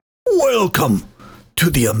Welcome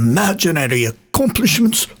to the Imaginary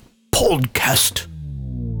Accomplishments Podcast.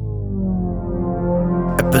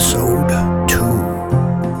 Episode 2.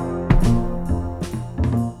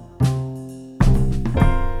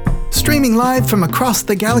 Streaming live from across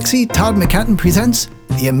the galaxy, Todd McCatton presents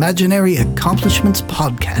the Imaginary Accomplishments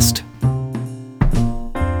Podcast.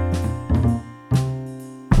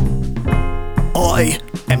 I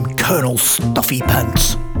am Colonel Stuffy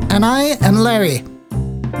Pants. And I am Larry.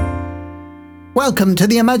 Welcome to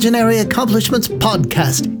the Imaginary Accomplishments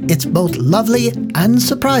Podcast. It's both lovely and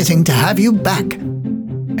surprising to have you back.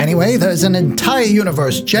 Anyway, there's an entire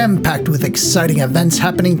universe jam-packed with exciting events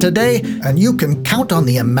happening today, and you can count on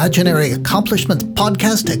the Imaginary Accomplishments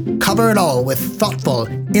Podcast to cover it all with thoughtful,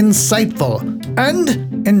 insightful, and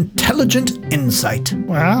intelligent insight.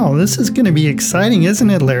 Wow, this is going to be exciting, isn't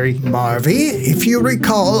it, Larry? Marvy, if you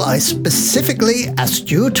recall, I specifically asked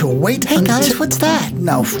you to wait Hey guys, what's that?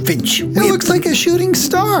 Now, Finch. It looks like a shooting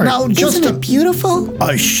star. Now, Isn't it beautiful?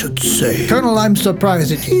 I should say. Colonel, I'm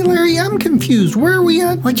surprised at you. Hey, Larry, I'm confused. Where are we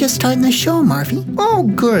at? We're just starting the show, Marvy. Oh,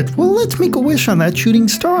 good. Well, let's make a wish on that shooting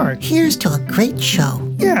star. Here's to a great show.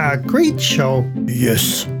 Yeah, great show.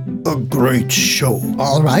 Yes, a great show.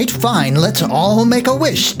 All right, fine. Let's all make a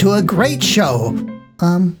wish to a great show.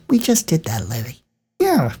 We just did that, Larry.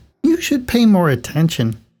 Yeah, you should pay more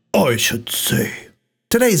attention. I should say.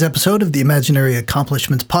 Today's episode of the Imaginary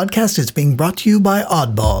Accomplishments Podcast is being brought to you by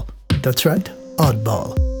Oddball. That's right,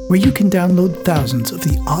 Oddball, where you can download thousands of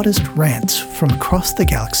the oddest rants from across the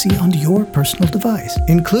galaxy onto your personal device,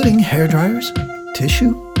 including hairdryers,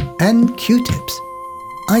 tissue, and Q-tips.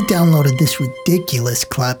 I downloaded this ridiculous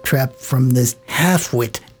claptrap from this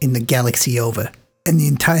half-wit in the galaxy over, and the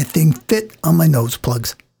entire thing fit on my nose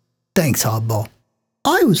plugs. Thanks, Oddball.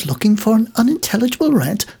 I was looking for an unintelligible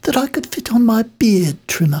rant that I could fit on my beard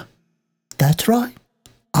trimmer. That's right,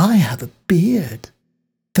 I have a beard.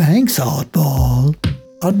 Thanks, Oddball.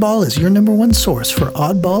 Oddball is your number one source for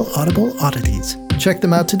oddball audible oddities. Check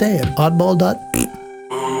them out today at oddball.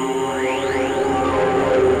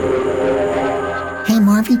 Hey,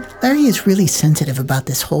 Marvy, Larry is really sensitive about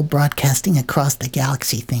this whole broadcasting across the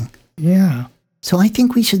galaxy thing. Yeah. So I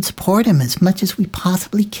think we should support him as much as we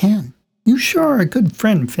possibly can. You sure are a good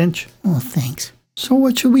friend, Finch. Oh, thanks. So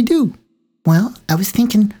what should we do? Well, I was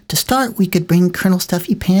thinking, to start, we could bring Colonel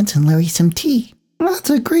Stuffy Pants and Larry some tea. That's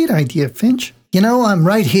a great idea, Finch. You know, I'm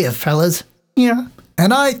right here, fellas. Yeah.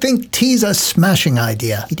 And I think tea's a smashing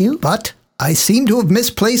idea. You do? But I seem to have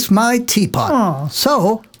misplaced my teapot. Aw.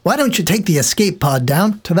 So, why don't you take the escape pod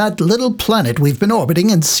down to that little planet we've been orbiting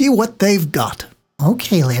and see what they've got?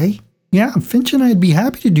 Okay, Larry. Yeah, Finch and I'd be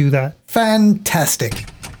happy to do that. Fantastic.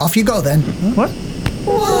 Off you go then. What?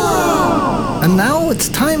 And now it's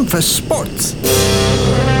time for sports.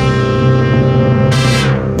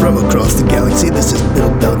 From across the galaxy, this is Bill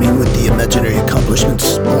Bellamy with the Imaginary Accomplishments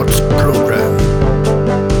Sports Program.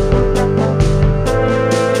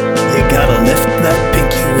 You gotta lift that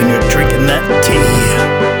pinky when you're drinking that tea.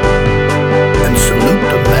 And salute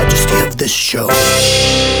the majesty of this show.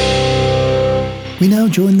 We now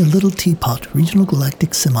join the Little Teapot Regional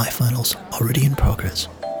Galactic Semifinals, already in progress.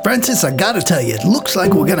 Francis, I gotta tell you, it looks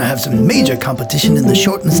like we're gonna have some major competition in the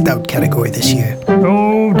short and stout category this year.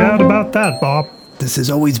 No doubt about that, Bob. This has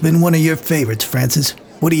always been one of your favorites, Francis.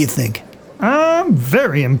 What do you think? I'm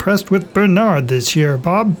very impressed with Bernard this year,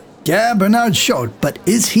 Bob. Yeah, Bernard's short, but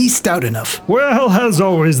is he stout enough? Well, as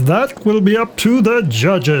always, that will be up to the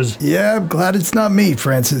judges. Yeah, I'm glad it's not me,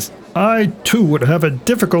 Francis. I, too, would have a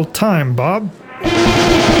difficult time, Bob.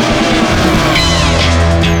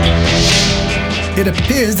 It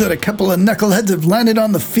appears that a couple of knuckleheads have landed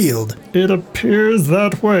on the field. It appears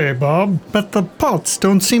that way, Bob, but the pots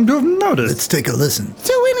don't seem to have noticed. Let's take a listen.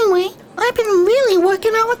 So anyway, I've been really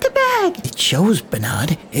working out with the bag. It shows,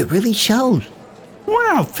 Bernard. It really shows.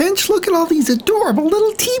 Wow, Finch, look at all these adorable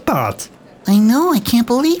little teapots. I know, I can't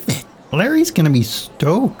believe it. Larry's gonna be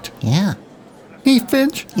stoked. Yeah. Hey,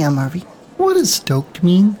 Finch, Yeah, Marvy. what does stoked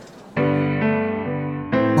mean?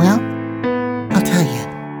 Well, I'll tell you.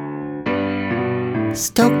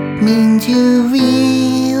 Stoked means you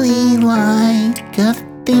really like a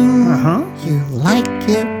thing. Uh-huh. You like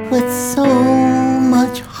it with so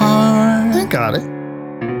much heart. I got it.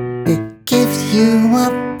 It gives you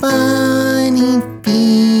a funny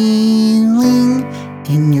feeling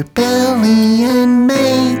in your belly and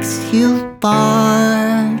makes you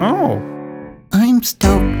bark. Oh, I'm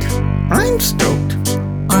stoked. I'm stoked.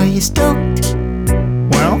 Are you stoked?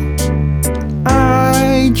 Well,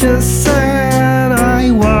 I just said I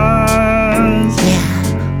was.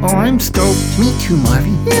 Yeah. Oh, I'm stoked. Me too,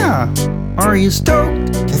 Marvy. Yeah. Are you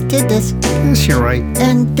stoked? Just did this. Yes, you're right.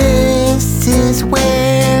 And this is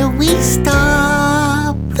where we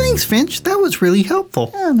stop. Thanks, Finch. That was really helpful.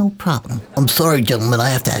 Oh, no problem. I'm sorry, gentlemen. I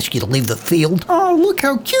have to ask you to leave the field. Oh, look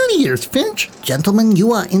how cute he is, Finch. Gentlemen,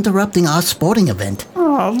 you are interrupting our sporting event.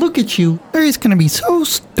 Oh, look at you. Larry's gonna be so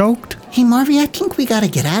stoked. Hey, Marvy, I think we gotta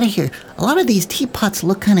get out of here. A lot of these teapots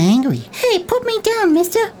look kinda angry. Hey, put me down,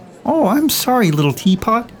 mister. Oh, I'm sorry, little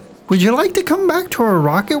teapot. Would you like to come back to our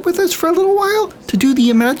rocket with us for a little while to do the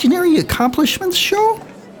Imaginary Accomplishments show?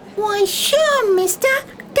 Why, sure, mister.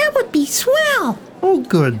 That would be swell. Oh,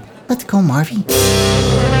 good. Let's go, Marvy.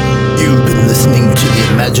 You've been listening to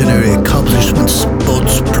the Imaginary Accomplishments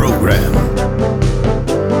Sports Program.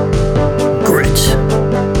 Grit,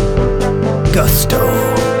 gusto,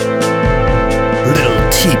 little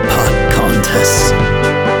teapot contests,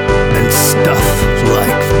 and stuff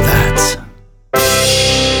like that.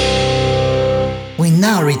 We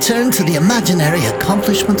now return to the Imaginary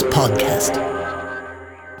Accomplishments Podcast.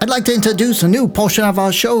 I'd like to introduce a new portion of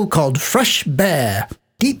our show called Fresh Bear.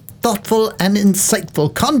 Deep, thoughtful, and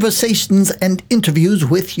insightful conversations and interviews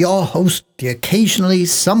with your host, the occasionally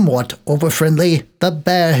somewhat over-friendly, the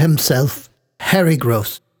bear himself, Harry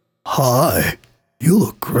Gross. Hi, you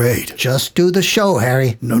look great. Just do the show,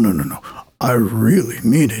 Harry. No. I really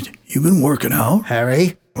mean it. You've been working out?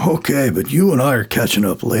 Harry? Okay, but you and I are catching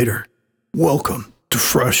up later. Welcome to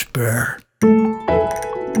Fresh Bear.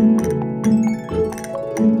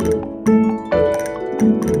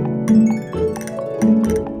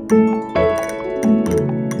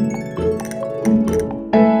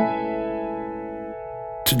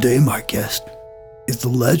 Today, my guest is the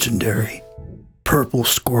legendary Purple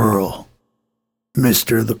Squirrel.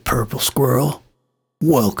 Mr. the Purple Squirrel,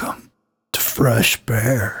 welcome to Fresh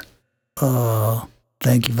Bear.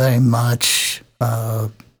 Thank you very much,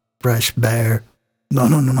 Fresh Bear.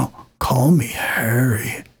 No. Call me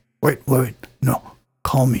Harry. Wait. No.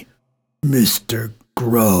 Call me Mr.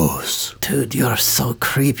 Gross. Dude, you're so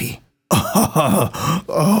creepy.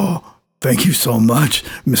 Oh, thank you so much,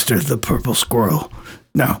 Mr. the Purple Squirrel.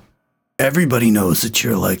 Now, everybody knows that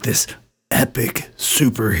you're like this epic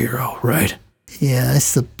superhero, right? Yeah, I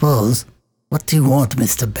suppose. What do you want,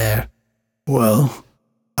 Mr. Bear? Well,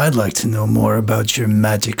 I'd like to know more about your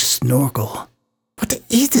magic snorkel. What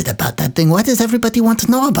is it about that thing? Why does everybody want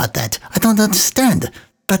to know about that? I don't understand.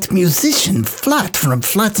 That musician, Flat, from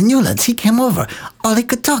Flat Newlands, he came over. All he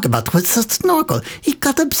could talk about was the snorkel. He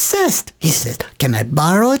got obsessed. He said, "Can I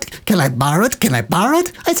borrow it? Can I borrow it? Can I borrow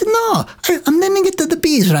it?" I said, "No, I'm lending it to the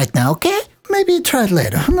bees right now, okay? Maybe you try it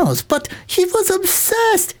later, who knows?" But he was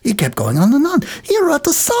obsessed. He kept going on and on. He wrote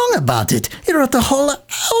a song about it. He wrote a whole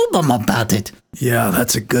album about it. Yeah,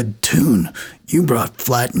 that's a good tune. You brought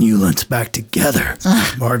Flat and Newlands back together.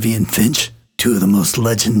 Marvy and Finch, two of the most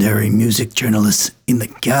legendary music journalists in the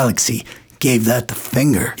galaxy, gave that the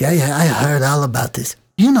finger. Yeah, I heard all about this.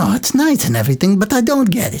 You know, it's nice and everything, but I don't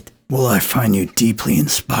get it. Well, I find you deeply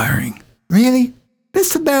inspiring. Really?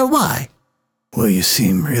 Mr. Bear, why? Well, you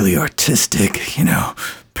seem really artistic,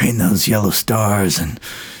 painting those yellow stars, and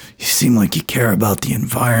you seem like you care about the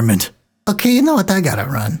environment. Okay, you know what? I gotta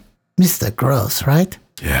run. Mr. Gross, right?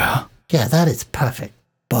 Yeah. Yeah, that is perfect.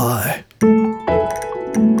 Bye.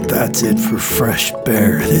 That's it for Fresh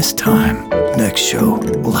Bear this time. Next show,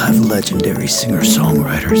 we'll have legendary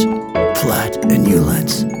singer-songwriters, Flat and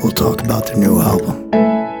Newlands. We'll talk about their new album,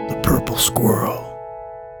 The Purple Squirrel.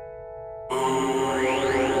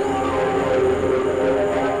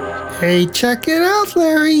 Hey, check it out,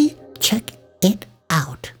 Larry. Check it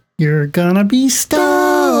out. You're gonna be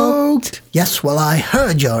stoked. Yes, well, I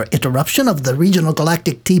heard your interruption of the Regional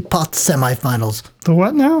Galactic Teapot semifinals. The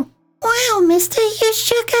what now? Wow, mister, you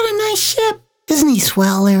sure got a nice ship. Isn't he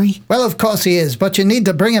swell, Larry? Well, of course he is, but you need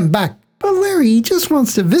to bring him back. But Larry, he just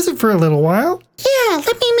wants to visit for a little while. Yeah,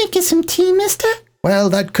 let me make you some tea, mister. Well,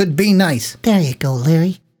 that could be nice. There you go,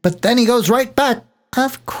 Larry. But then he goes right back.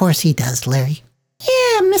 Of course he does, Larry.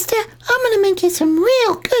 Yeah, mister, I'm gonna make you some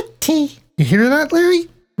real good tea. You hear that, Larry?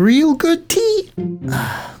 Real good tea.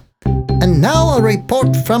 And now a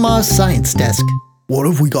report from our science desk. What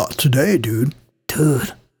have we got today, dude?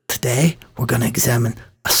 Dude, today we're gonna examine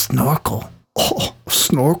a snorkel. Oh, a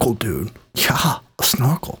snorkel, dude. Yeah, a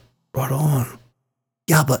snorkel. Right on.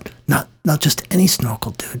 Yeah, but not just any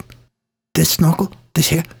snorkel, dude. This snorkel,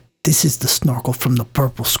 this is the snorkel from the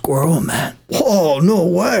Purple Squirrel, man. Oh, no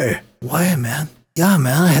way. Why, man? Yeah,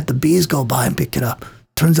 man, I had the bees go by and pick it up.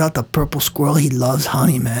 Turns out the Purple Squirrel, he loves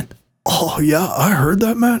honey, man. Oh, yeah, I heard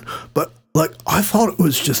that, man. But, I thought it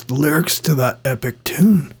was just the lyrics to that epic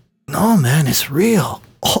tune. No, man, it's real.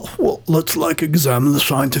 Oh, well, let's examine the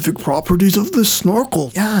scientific properties of this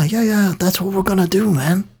snorkel. Yeah, that's what we're gonna do,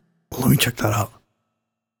 man. Well, let me check that out.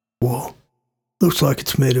 Whoa, looks like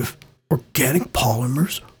it's made of organic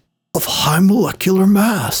polymers of high molecular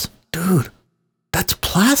mass. Dude, that's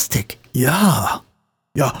plastic. Yeah,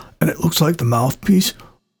 and it looks like the mouthpiece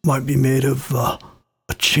might be made of a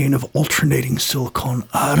chain of alternating silicon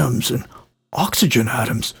atoms and oxygen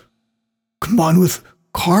atoms combined with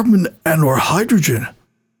carbon and or hydrogen.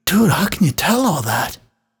 Dude, how can you tell all that?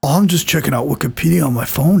 Oh, I'm just checking out Wikipedia on my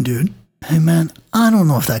phone, dude. Hey, man, I don't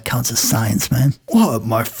know if that counts as science, man. What,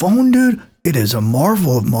 my phone, dude? It is a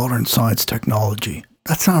marvel of modern science technology.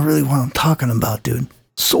 That's not really what I'm talking about, dude.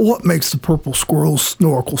 So what makes the purple squirrel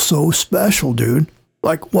snorkel so special, dude?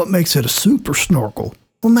 Like, what makes it a super snorkel?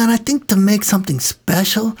 Well, man, I think to make something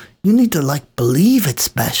special, you need to, believe it's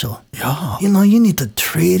special. Yeah. You need to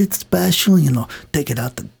treat it special, take it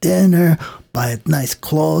out to dinner, buy it nice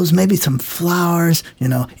clothes, maybe some flowers,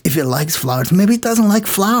 if it likes flowers. Maybe it doesn't like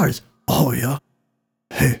flowers. Oh, yeah?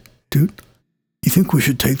 Hey, dude, you think we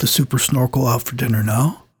should take the super snorkel out for dinner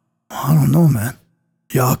now? I don't know, man.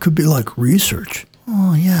 Yeah, it could be like research.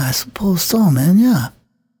 Oh, yeah, I suppose so, man, yeah.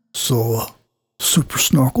 So, super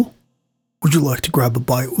snorkel, would you like to grab a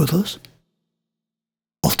bite with us?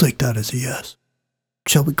 I'll take that as a yes.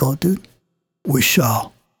 Shall we go, dude? We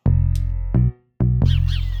shall.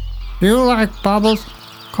 You like bubbles?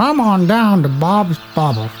 Come on down to Bob's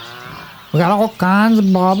Bubbles. We got all kinds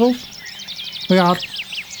of bubbles. We got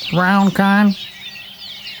round kind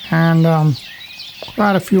and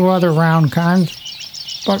quite a few other round kinds.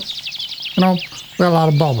 But, we got a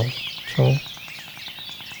lot of bubbles, so you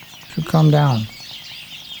should come down.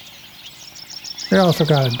 We also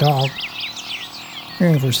got a dog. He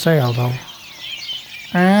ain't for sale, though.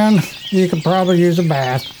 And you could probably use a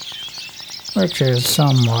bath, which is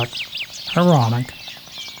somewhat ironic,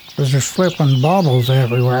 because there's flipping bubbles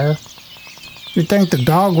everywhere. You'd think the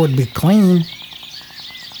dog would be clean,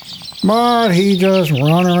 but he just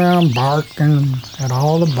run around barking at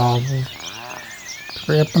all the bubbles,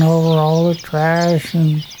 tripping over all the trash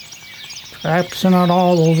and traipsing it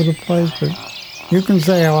all over the place. But you can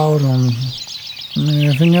say hello to him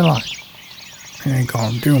anything you like. He ain't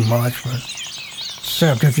gonna do much, but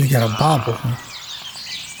except if you get a bobble.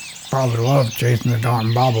 Probably love chasing the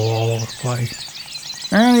darn bobble all over the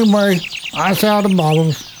place. Anyway, I sell the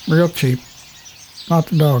bobbles real cheap. Not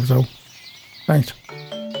the dogs, though. Thanks.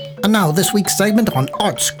 And now this week's segment on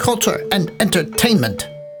arts, culture, and entertainment.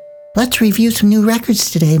 Let's review some new records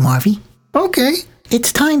today, Marvy. Okay.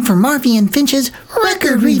 It's time for Marvy and Finch's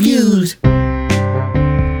Record Reviews.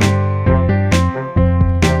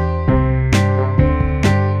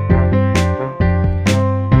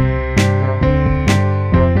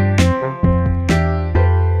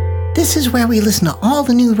 This is where we listen to all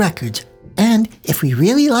the new records, and if we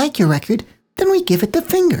really like your record, then we give it the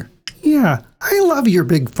finger. Yeah, I love your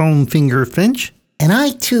big foam finger, Finch. And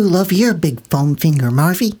I, too, love your big foam finger,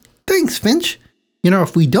 Marvy. Thanks, Finch.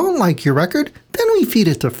 If we don't like your record, then we feed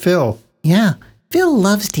it to Phil. Yeah, Phil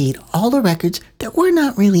loves to eat all the records that we're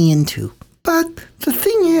not really into. But the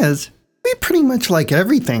thing is, we pretty much like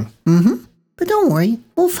everything. Mm-hmm. But don't worry,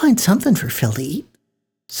 we'll find something for Phil to eat.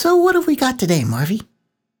 So what have we got today, Marvy?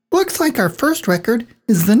 Looks like our first record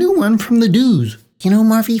is the new one from the Doos.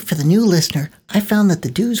 Marvy, for the new listener, I found that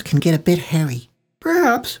the Doos can get a bit hairy.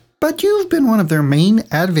 Perhaps, but you've been one of their main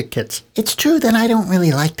advocates. It's true that I don't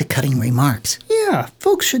really like the cutting remarks. Yeah,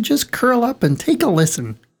 folks should just curl up and take a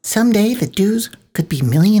listen. Someday the Doos could be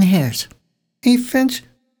millionaires. Hey, Finch,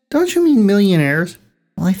 don't you mean millionaires?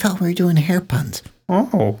 Well, I thought we were doing hair puns.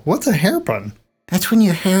 Oh, what's a hair pun? That's when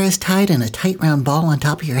your hair is tied in a tight round ball on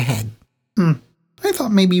top of your head. I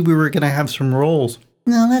thought maybe we were going to have some rolls.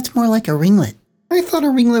 No, that's more like a ringlet. I thought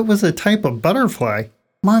a ringlet was a type of butterfly.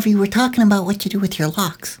 Marvy, we're talking about what you do with your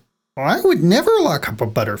locks. Well, I would never lock up a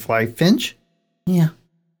butterfly, Finch. Yeah,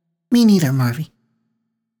 me neither, Marvy.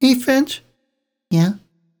 Hey, Finch. Yeah?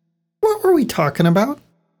 What were we talking about?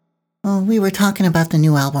 Oh, we were talking about the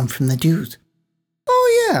new album from the Doos.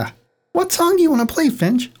 Oh, yeah. What song do you want to play,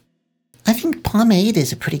 Finch? I think Pomade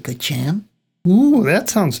is a pretty good jam. Ooh, that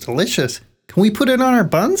sounds delicious. Can we put it on our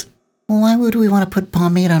buns? Well, why would we want to put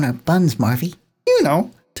pomade on our buns, Marvy?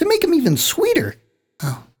 To make them even sweeter.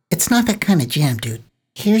 Oh, it's not that kind of jam, dude.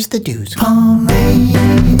 Here's the Doos. Pomade,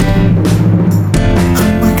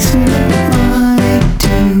 I'm waxing up my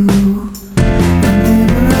do.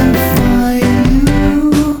 Whenever I find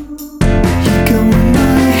you go in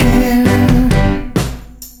my hair.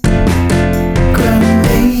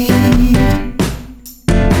 Grenade,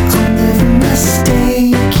 I'll never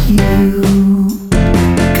mistake you.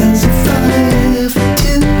 'Cause if I ever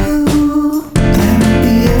do,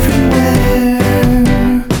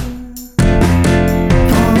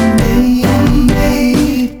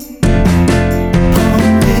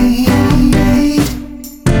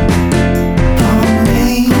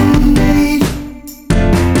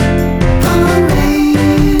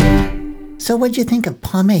 what'd you think of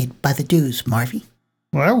Pomade by the Dews, Marvy?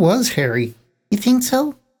 Well, that was hairy. You think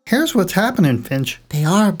so? Here's what's happening, Finch. They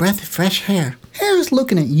are a breath of fresh air. Hair's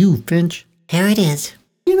looking at you, Finch. Here it is.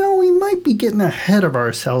 You know, we might be getting ahead of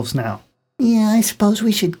ourselves now. Yeah, I suppose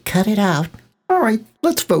we should cut it out. All right,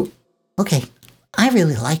 let's vote. Okay, I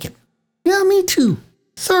really like it. Yeah, me too.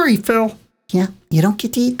 Sorry, Phil. Yeah, you don't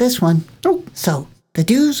get to eat this one. Oh, So, the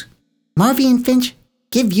Dews, Marvy and Finch,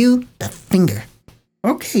 give you the finger.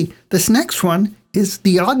 okay. This next one is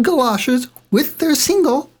the Odd Galoshes with their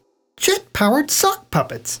single, Jet-Powered Sock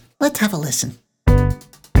Puppets. Let's have a listen.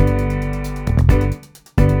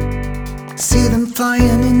 See them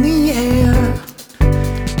flying in the air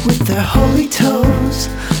with their holy toes.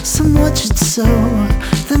 Some watch it sew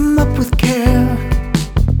them up with care.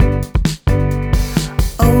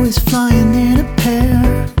 Always flying in a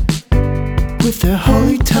pair with their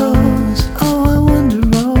holy toes. Oh, I wonder,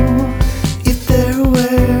 if they're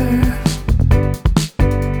aware.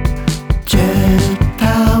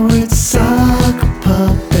 Jet-powered sock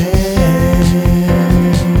puppets.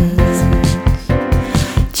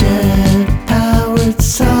 Jet-powered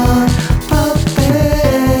sock puppets.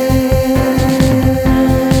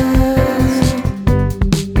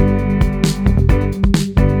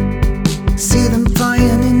 See them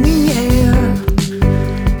flying in the air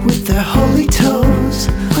with their holy toes.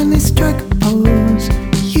 When they strike a pose,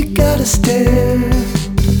 you gotta stare.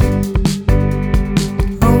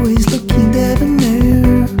 Always looking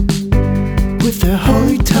debonair with their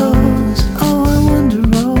holy toes. Oh, I wonder,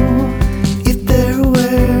 if they're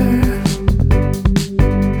aware.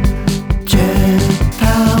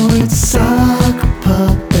 Jet-powered sock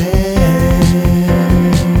puppets.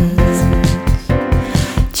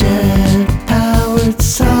 Jet-powered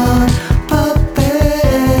sock puppets.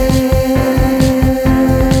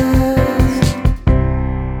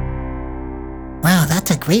 Wow,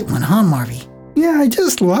 that's a great one, huh, Marvy? Yeah, I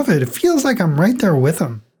just love it. It feels like I'm right there with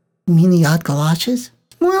them. You mean the Odd Galoshes?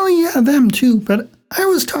 Well, yeah, them too, but I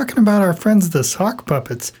was talking about our friends the sock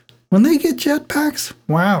puppets. When they get jetpacks,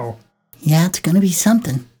 wow. Yeah, it's gonna be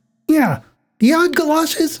something. Yeah, the Odd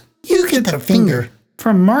Galoshes, you get the finger.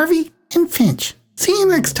 From Marvy And Finch. See you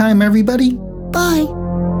next time, everybody. Bye.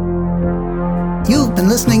 You've been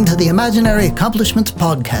listening to the Imaginary Accomplishments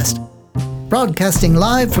Podcast, broadcasting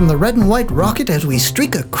live from the red and white rocket as we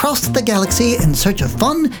streak across the galaxy in search of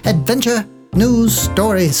fun, adventure, news,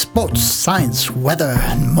 stories, sports, science, weather,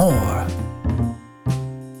 and more.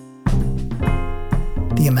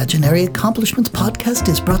 The Imaginary Accomplishments Podcast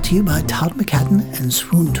is brought to you by Todd McCadden and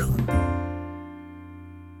Swoon Tune.